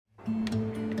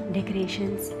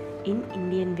Decorations in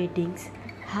Indian weddings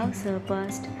have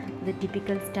surpassed the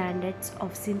typical standards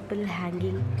of simple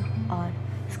hanging or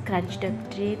scrunched up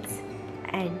drapes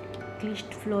and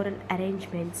cliched floral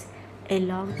arrangements a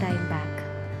long time back.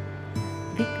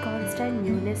 With constant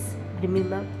newness,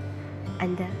 remember,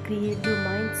 and the creative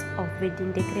minds of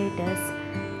wedding decorators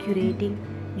curating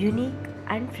unique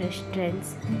and fresh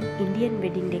trends, Indian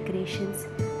wedding decorations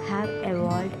have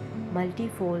evolved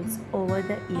multifolds over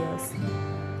the years.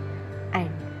 And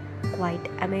quite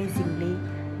amazingly,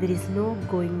 there is no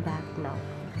going back now.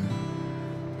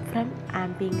 From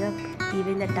amping up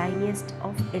even the tiniest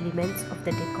of elements of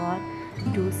the decor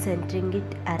to centering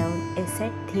it around a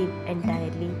set theme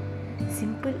entirely,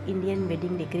 simple Indian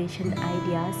wedding decoration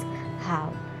ideas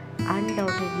have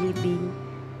undoubtedly been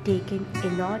taken a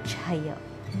notch higher.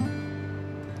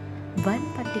 One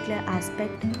particular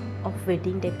aspect of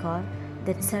wedding decor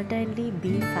that certainly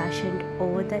been fashioned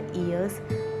over the years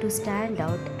to stand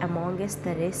out amongst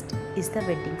the rest is the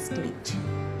wedding stage.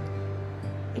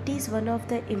 It is one of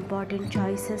the important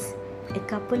choices a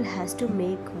couple has to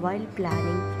make while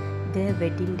planning their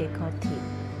wedding decor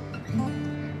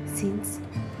theme. Since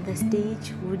the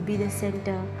stage would be the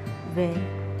center where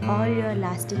all your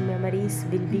lasting memories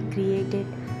will be created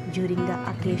during the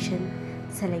occasion,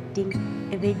 selecting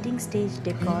a wedding stage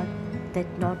decor that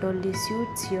not only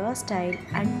suits your style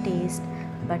and taste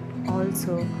but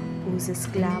also oozes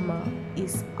glamour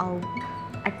is of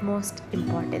utmost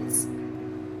importance.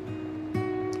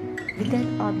 With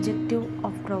an objective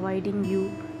of providing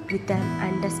you with an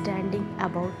understanding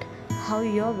about how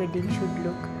your wedding should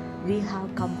look, we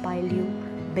have compiled you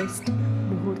best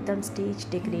Muhurtham stage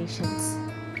decorations.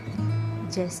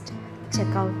 Just check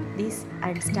out this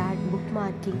and start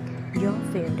bookmarking your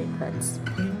favorite ones.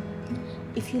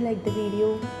 If you like the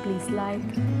video, please like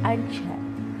and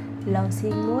share. Love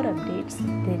seeing more updates?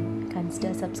 Then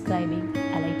consider subscribing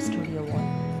Allied Studio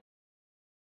 1.